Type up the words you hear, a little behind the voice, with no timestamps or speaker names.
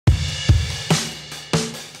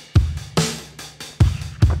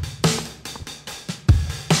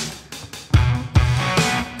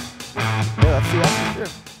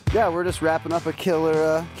yeah, we're just wrapping up a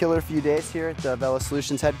killer few days here at the Velo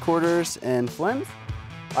Solutions headquarters in Flint.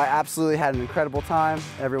 I absolutely had an incredible time.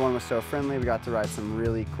 Everyone was so friendly. We got to ride some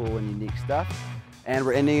really cool and unique stuff. And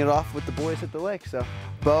we're ending it off with the boys at the lake. So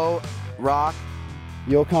Bo, Rock,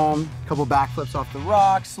 you'll come, a couple backflips off the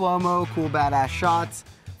rock, slow-mo, cool badass shots,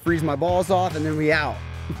 freeze my balls off, and then we out.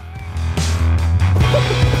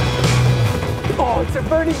 Oh, it's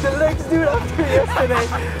burning the legs, dude, after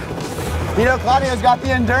yesterday. You know, Claudio's got the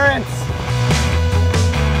endurance.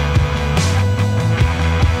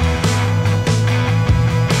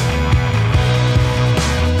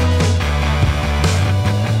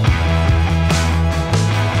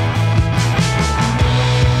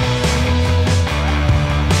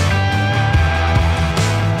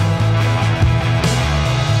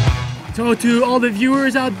 So to all the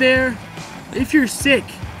viewers out there, if you're sick,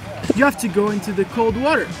 you have to go into the cold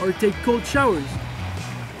water or take cold showers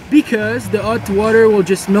because the hot water will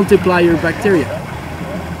just multiply your bacteria.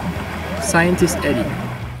 Scientist Eddie.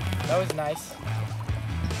 That was nice.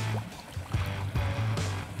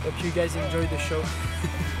 Hope you guys enjoyed the show.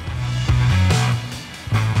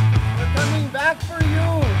 We're coming back for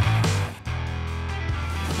you!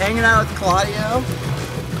 Hanging out with Claudio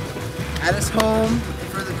at his home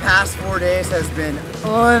for the past 4 days has been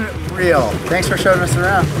unreal. Thanks for showing us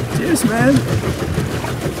around. Cheers, man.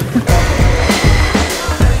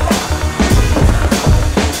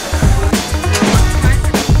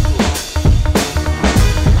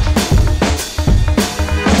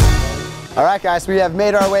 All right, guys, we have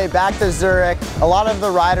made our way back to Zurich. A lot of the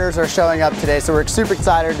riders are showing up today, so we're super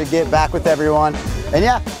excited to get back with everyone. And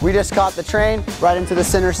yeah, we just caught the train right into the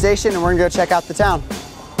center station, and we're gonna go check out the town.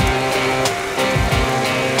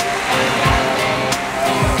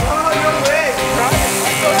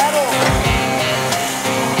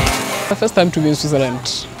 My first time to be in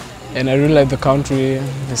Switzerland, and I really like the country.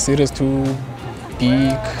 The city is too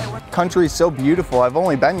big. Country is so beautiful. I've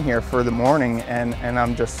only been here for the morning, and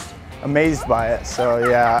I'm just amazed by it. So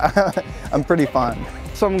yeah, I'm pretty fun.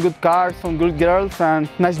 Some good cars, some good girls, and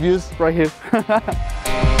nice views right here.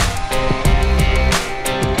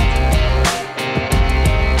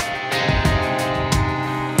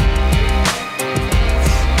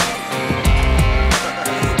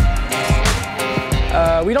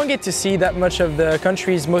 We don't get to see that much of the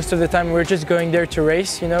countries most of the time. We're just going there to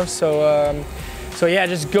race, you know. So yeah,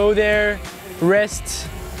 just go there, rest,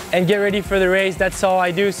 and get ready for the race. That's all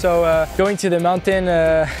I do. So going to the mountain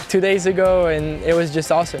 2 days ago, and it was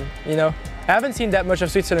just awesome, you know. I haven't seen that much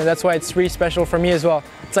of Switzerland. That's why it's really special for me as well.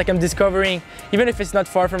 It's like I'm discovering, even if it's not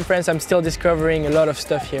far from France, I'm still discovering a lot of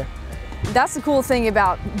stuff here. That's the cool thing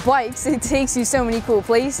about bikes. It takes you so many cool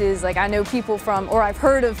places. Like I know people from, or I've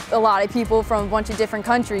heard of a lot of people from a bunch of different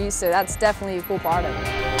countries, so that's definitely a cool part of it.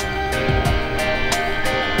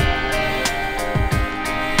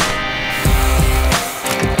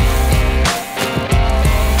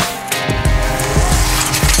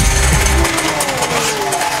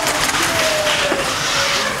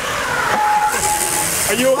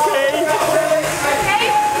 Are you okay? Okay?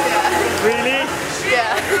 Yeah. Really?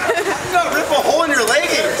 Yeah. You not rip a hole in your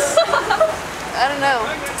leggings! I don't know.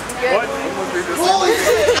 Good. What? Holy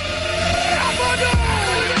shit!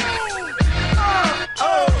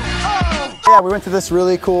 Yeah, we went to this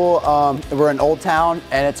really cool, we're in Old Town,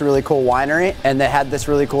 and it's a really cool winery, and they had this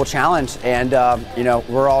really cool challenge, and you know,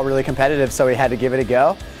 we're all really competitive, so we had to give it a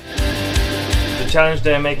go. The challenge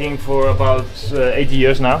they're making for about 80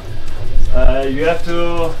 years now. You have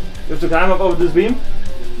to climb up over this beam,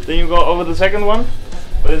 then you go over the second one.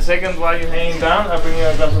 But the second, while you're hanging down, I bring you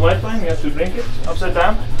a glass of white wine. You have to drink it upside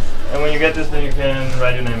down, and when you get this, then you can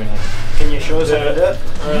write your name in here. Can you show us how to do it?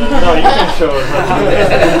 No, you can show us how to do it.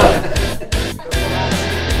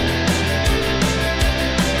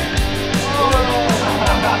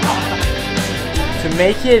 To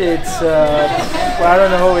make it, it's, well, I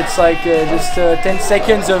don't know, it's like just 10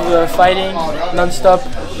 seconds of fighting non-stop,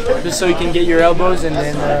 just so you can get your elbows, and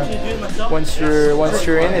then once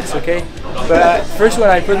you're in, it's okay. But first when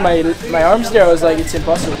I put my arms there, I was like, it's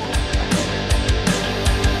impossible.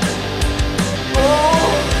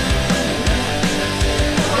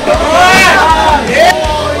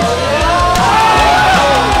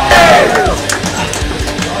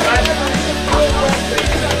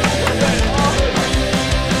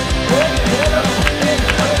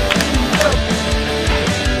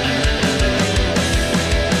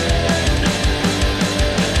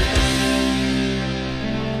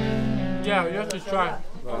 Yeah, you have to try.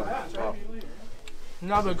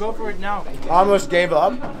 No, but go for it now. I almost gave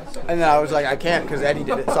up, and then I was like, I can't because Eddie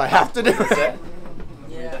did it, so I have to do it.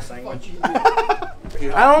 Yeah.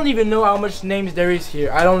 I don't even know how much names there is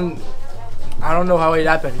here. I don't know how it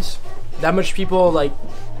happens. That much people like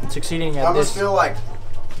succeeding at I almost this. feel like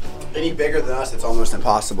any bigger than us, it's almost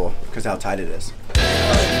impossible because how tight it is.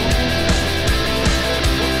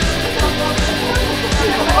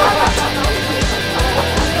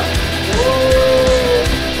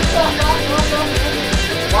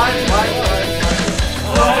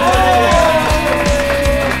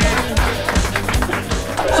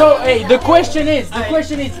 So hey, the question is,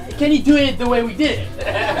 can you do it the way we did it?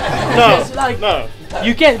 No, Like, no.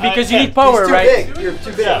 you can't because you need power, Too right? big. You're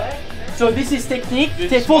too big. Yeah, So this is technique,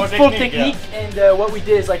 This is full more technique, technique, and what we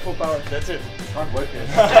did is like full power. that's it.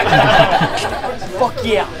 Fuck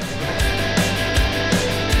yeah!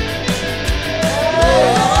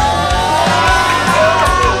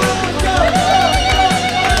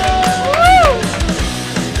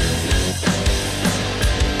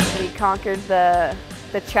 We conquered the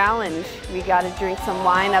challenge. We got to drink some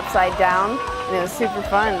wine upside down, and it was super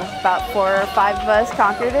fun. About 4 or 5 of us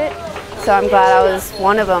conquered it, so I'm glad I was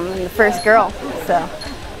one of them and the first girl. So.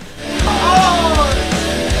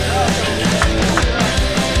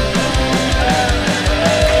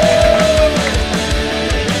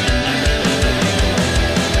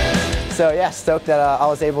 So yeah, stoked that I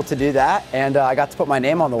was able to do that, and I got to put my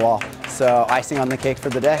name on the wall. So icing on the cake for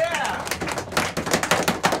the day.